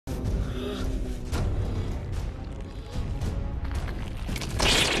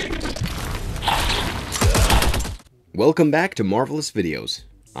Welcome back to Marvelous Videos.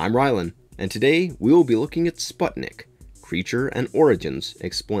 I'm Rylan, and today we will be looking at Sputnik, Creature and Origins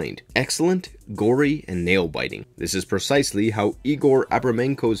Explained. Excellent, gory, and nail-biting. This is precisely how Egor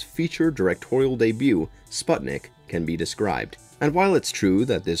Abramenko's feature directorial debut, Sputnik, can be described. And while it's true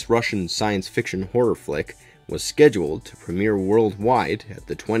that this Russian science fiction horror flick was scheduled to premiere worldwide at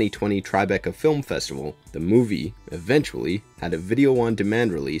the 2020 Tribeca Film Festival, the movie eventually had a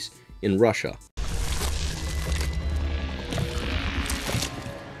video-on-demand release in Russia.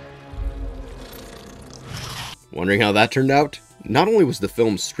 Wondering how that turned out? Not only was the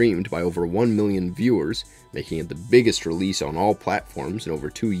film streamed by over 1 million viewers, making it the biggest release on all platforms in over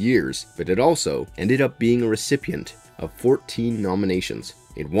 2 years, but it also ended up being a recipient of 14 nominations.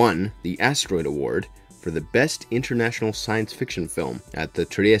 It won the Asteroid Award for the Best International Science Fiction Film at the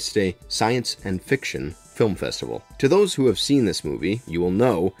Trieste Science+Fiction Film Festival. To those who have seen this movie, you will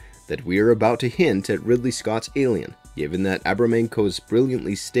know that we are about to hint at Ridley Scott's Alien, given that Abramenko's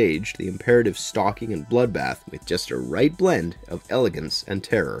brilliantly staged the imperative stalking and bloodbath with just a right blend of elegance and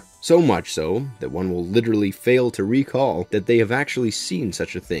terror. So much so that one will literally fail to recall that they have actually seen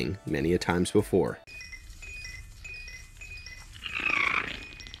such a thing many a times before.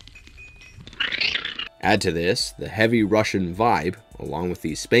 Add to this the heavy Russian vibe, along with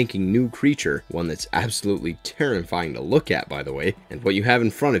the spanking new creature, one that's absolutely terrifying to look at, by the way, and what you have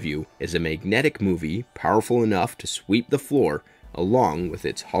in front of you is a magnetic movie powerful enough to sweep the floor along with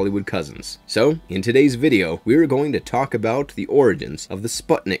its Hollywood cousins. So, in today's video, we're going to talk about the origins of the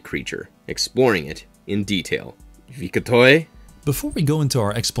Sputnik creature, exploring it in detail. Vikatoy? Before we go into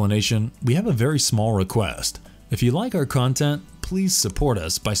our explanation, we have a very small request. If you like our content, please support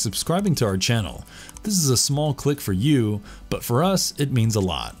us by subscribing to our channel. This is a small click for you, but for us, it means a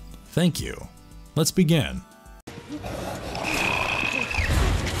lot. Thank you. Let's begin.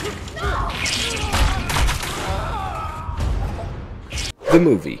 The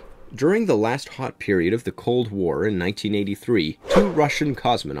movie. During the last hot period of the Cold War in 1983, two Russian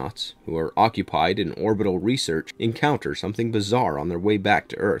cosmonauts, who are occupied in orbital research, encounter something bizarre on their way back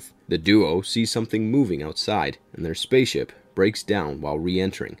to Earth. The duo sees something moving outside, and their spaceship breaks down while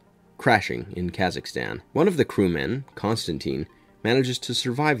re-entering, crashing in Kazakhstan. One of the crewmen, Konstantin, manages to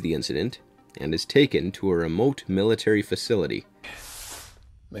survive the incident and is taken to a remote military facility.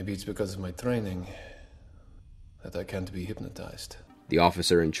 Maybe it's because of my training that I can't be hypnotized. The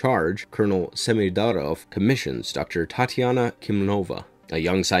officer in charge, Colonel Semidarov, commissions Dr. Tatiana Kimnova, a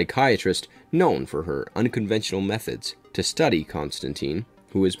young psychiatrist known for her unconventional methods, to study Konstantin,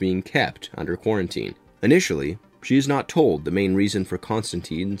 who is being kept under quarantine. Initially, she is not told the main reason for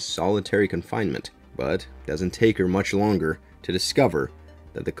Konstantin's solitary confinement, but it doesn't take her much longer to discover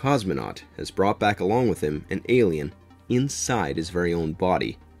that the cosmonaut has brought back along with him an alien inside his very own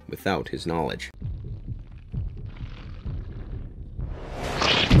body without his knowledge.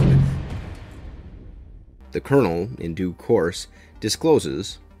 The colonel, in due course,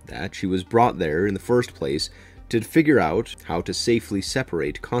 discloses that she was brought there in the first place to figure out how to safely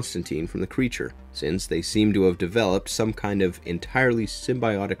separate Konstantin from the creature, since they seem to have developed some kind of entirely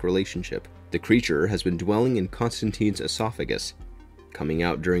symbiotic relationship. The creature has been dwelling in Konstantin's esophagus, coming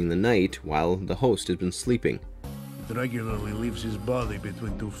out during the night while the host has been sleeping. It regularly leaves his body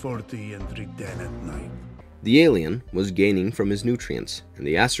between 2:40 and 3:10 at night. The alien was gaining from his nutrients, and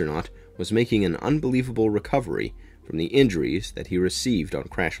the astronaut was making an unbelievable recovery from the injuries that he received on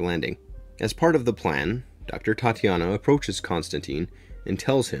crash landing. As part of the plan, Dr. Tatiana approaches Konstantin and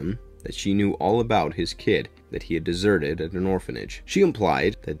tells him that she knew all about his kid that he had deserted at an orphanage. She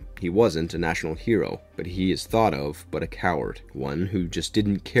implied that he wasn't a national hero, but he is thought of but a coward, one who just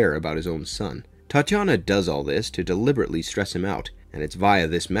didn't care about his own son. Tatiana does all this to deliberately stress him out, and it's via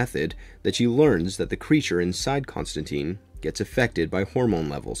this method that she learns that the creature inside Konstantin gets affected by hormone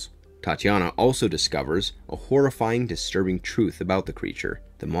levels. Tatiana also discovers a horrifying, disturbing truth about the creature.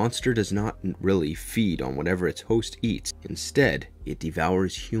 The monster does not really feed on whatever its host eats. Instead, it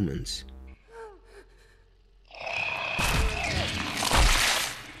devours humans.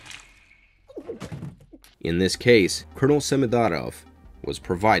 In this case, Colonel Semidarov was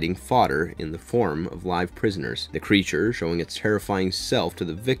providing fodder in the form of live prisoners. The creature, showing its terrifying self to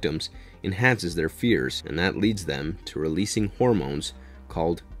the victims, enhances their fears, and that leads them to releasing hormones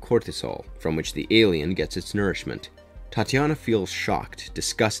called cortisol, from which the alien gets its nourishment. Tatiana feels shocked,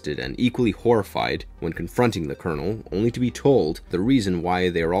 disgusted, and equally horrified when confronting the colonel, only to be told the reason why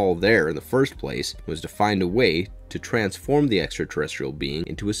they are all there in the first place was to find a way to transform the extraterrestrial being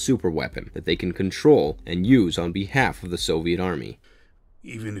into a superweapon that they can control and use on behalf of the Soviet army.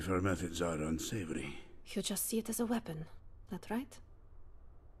 Even if our methods are unsavory. You just see it as a weapon, that right?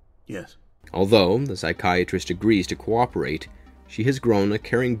 Yes. Although the psychiatrist agrees to cooperate, she has grown a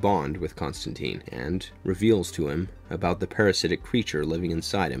caring bond with Konstantin and reveals to him about the parasitic creature living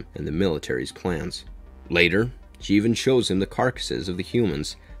inside him and the military's plans. Later, she even shows him the carcasses of the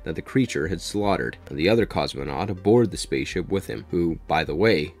humans that the creature had slaughtered, and the other cosmonaut aboard the spaceship with him, who, by the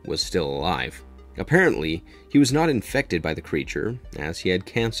way, was still alive. Apparently, he was not infected by the creature, as he had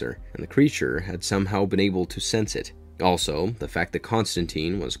cancer, and the creature had somehow been able to sense it. Also, the fact that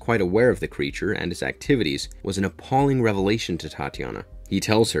Konstantin was quite aware of the creature and its activities was an appalling revelation to Tatiana. He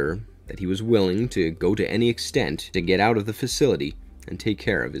tells her that he was willing to go to any extent to get out of the facility and take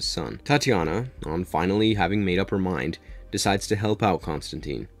care of his son. Tatiana, on finally having made up her mind, decides to help out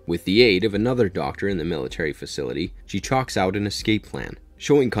Konstantin. With the aid of another doctor in the military facility, she chalks out an escape plan,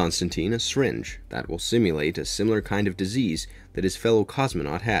 showing Konstantin a syringe that will simulate a similar kind of disease that his fellow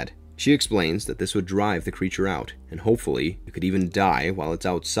cosmonaut had. She explains that this would drive the creature out, and hopefully it could even die while it's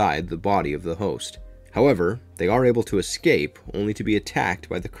outside the body of the host. However, they are able to escape, only to be attacked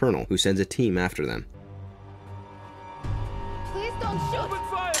by the colonel, who sends a team after them. Please don't shoot!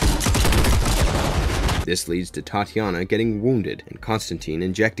 This leads to Tatiana getting wounded and Konstantin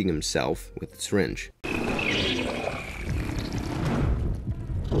injecting himself with the syringe.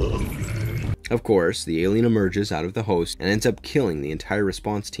 Of course, the alien emerges out of the host and ends up killing the entire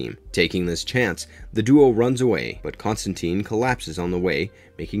response team. Taking this chance, the duo runs away, but Konstantin collapses on the way,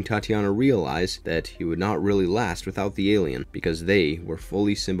 making Tatiana realize that he would not really last without the alien, because they were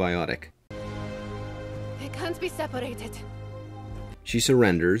fully symbiotic. They can't be separated. She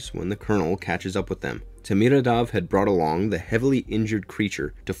surrenders when the colonel catches up with them. Tamiradov had brought along the heavily injured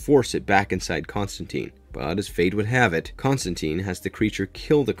creature to force it back inside Konstantin. But as fate would have it, Konstantin has the creature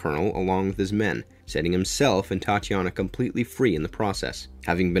kill the colonel along with his men, setting himself and Tatiana completely free in the process.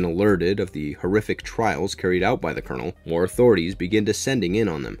 Having been alerted of the horrific trials carried out by the colonel, more authorities begin descending in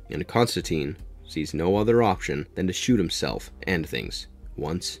on them, and Konstantin sees no other option than to shoot himself and end things,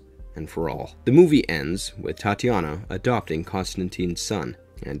 once and for all. The movie ends with Tatiana adopting Konstantin's son,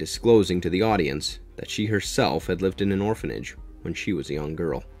 and disclosing to the audience that she herself had lived in an orphanage when she was a young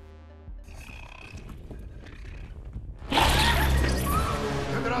girl.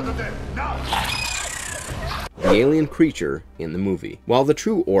 The alien creature in the movie. While the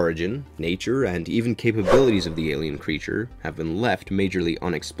true origin, nature, and even capabilities of the alien creature have been left majorly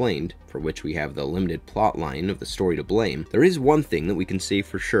unexplained, for which we have the limited plotline of the story to blame, there is one thing that we can say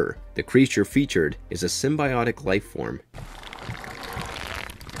for sure. The creature featured is a symbiotic life form.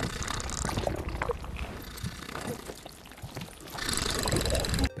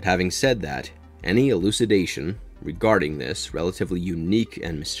 But having said that, any elucidation regarding this relatively unique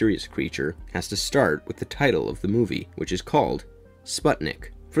and mysterious creature has to start with the title of the movie, which is called Sputnik.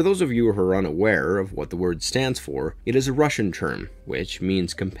 For those of you who are unaware of what the word stands for, it is a Russian term, which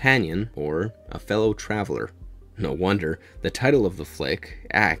means companion or a fellow traveler. No wonder the title of the flick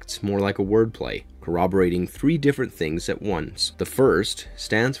acts more like a wordplay, corroborating three different things at once. The first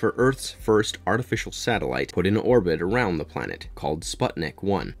stands for Earth's first artificial satellite put in orbit around the planet, called Sputnik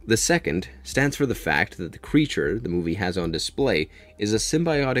 1. The second stands for the fact that the creature the movie has on display is a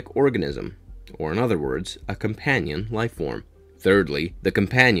symbiotic organism, or in other words, a companion life form. Thirdly, the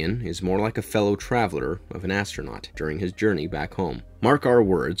companion is more like a fellow traveler of an astronaut during his journey back home. Mark our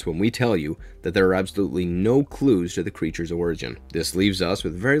words when we tell you that there are absolutely no clues to the creature's origin. This leaves us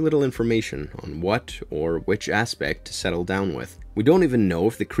with very little information on what or which aspect to settle down with. We don't even know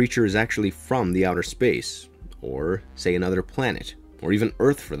if the creature is actually from the outer space, or say another planet, or even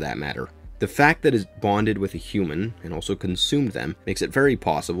Earth for that matter. The fact that it bonded with a human and also consumed them makes it very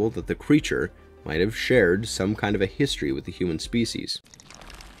possible that the creature might have shared some kind of a history with the human species.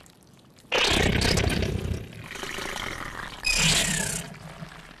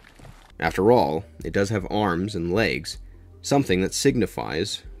 After all, it does have arms and legs, something that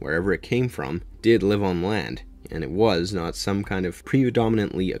signifies wherever it came from did live on land, and it was not some kind of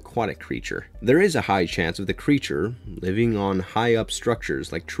predominantly aquatic creature. There is a high chance of the creature living on high up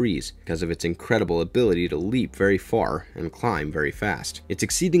structures like trees because of its incredible ability to leap very far and climb very fast. Its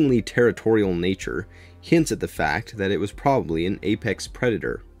exceedingly territorial nature hints at the fact that it was probably an apex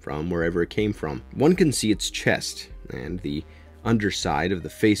predator from wherever it came from. One can see its chest and the underside of the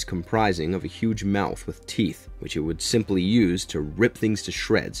face comprising of a huge mouth with teeth, which it would simply use to rip things to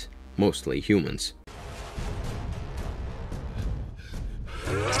shreds, mostly humans.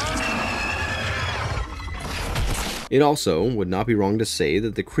 It also would not be wrong to say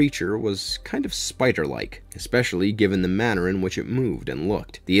that the creature was kind of spider-like, especially given the manner in which it moved and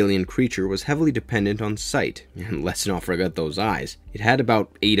looked. The alien creature was heavily dependent on sight, and let's not forget those eyes. It had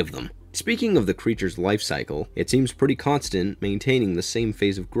about 8 of them. Speaking of the creature's life cycle, it seems pretty constant, maintaining the same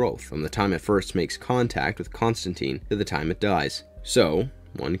phase of growth from the time it first makes contact with Constantine to the time it dies. So,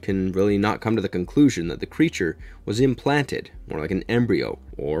 one can really not come to the conclusion that the creature was implanted, more like an embryo,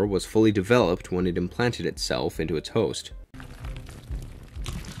 or was fully developed when it implanted itself into its host.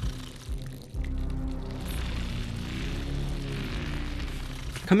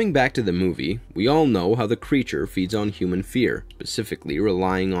 Coming back to the movie, we all know how the creature feeds on human fear, specifically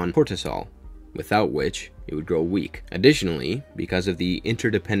relying on cortisol, without which it would grow weak. Additionally, because of the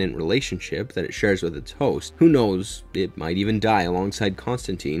interdependent relationship that it shares with its host, who knows, it might even die alongside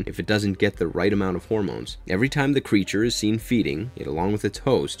Constantine if it doesn't get the right amount of hormones. Every time the creature is seen feeding, it along with its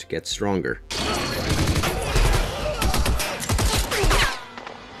host gets stronger.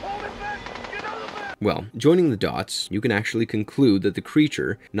 Well, joining the dots, you can actually conclude that the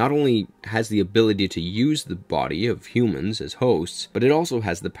creature not only has the ability to use the body of humans as hosts, but it also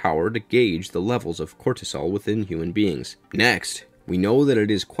has the power to gauge the levels of cortisol within human beings. Next, we know that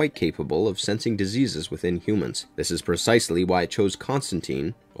it is quite capable of sensing diseases within humans. This is precisely why it chose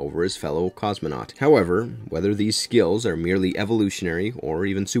Constantine over his fellow cosmonaut. However, whether these skills are merely evolutionary or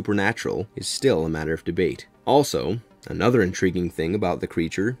even supernatural is still a matter of debate. Also, another intriguing thing about the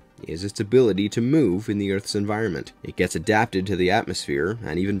creature is its ability to move in the Earth's environment. It gets adapted to the atmosphere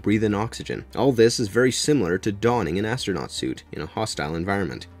and even breathe in oxygen. All this is very similar to donning an astronaut suit in a hostile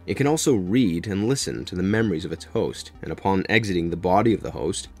environment. It can also read and listen to the memories of its host, and upon exiting the body of the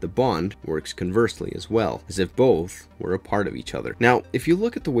host, the bond works conversely as well, as if both were a part of each other. Now, if you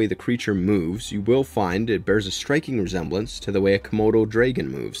look at the way the creature moves, you will find it bears a striking resemblance to the way a Komodo dragon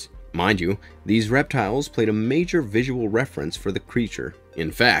moves. Mind you, these reptiles played a major visual reference for the creature.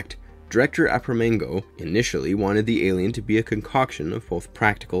 In fact, director Abramenko initially wanted the alien to be a concoction of both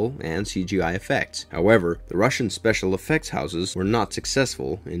practical and CGI effects. However, the Russian special effects houses were not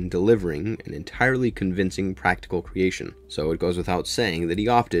successful in delivering an entirely convincing practical creation, so it goes without saying that he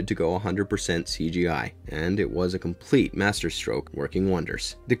opted to go 100% CGI, and it was a complete masterstroke, working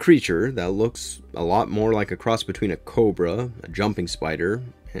wonders. The creature, that looks a lot more like a cross between a cobra, a jumping spider,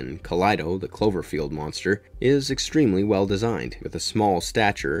 and Kaleido, the Cloverfield monster, is extremely well designed. With a small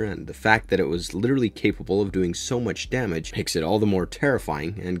stature, and the fact that it was literally capable of doing so much damage makes it all the more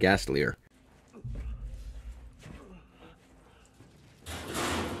terrifying and ghastlier.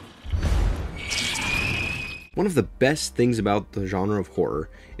 One of the best things about the genre of horror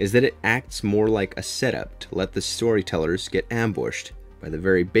is that it acts more like a setup to let the storytellers get ambushed by the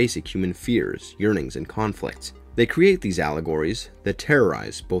very basic human fears, yearnings, and conflicts. They create these allegories that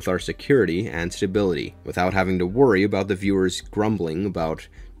terrorize both our security and stability, without having to worry about the viewers grumbling about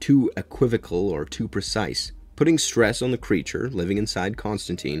too equivocal or too precise. Putting stress on the creature living inside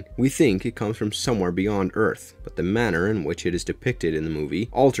Constantine, we think it comes from somewhere beyond Earth, but the manner in which it is depicted in the movie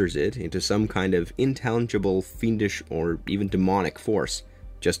alters it into some kind of intangible, fiendish, or even demonic force.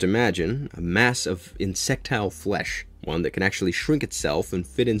 Just imagine a mass of insectile flesh, one that can actually shrink itself and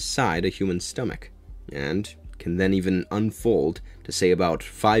fit inside a human stomach, and can then even unfold to say about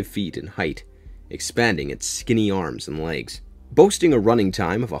 5 feet in height, expanding its skinny arms and legs. Boasting a running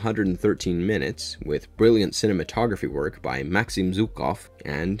time of 113 minutes, with brilliant cinematography work by Maxim Zhukov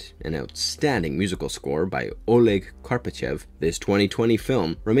and an outstanding musical score by Oleg Karpachev, this 2020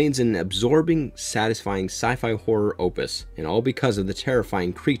 film remains an absorbing, satisfying sci-fi horror opus, and all because of the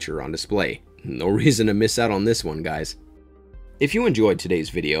terrifying creature on display. No reason to miss out on this one, guys. If you enjoyed today's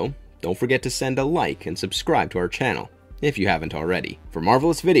video, don't forget to send a like and subscribe to our channel, if you haven't already. For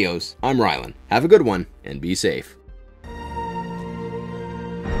Marvelous Videos, I'm Rylan. Have a good one, and be safe.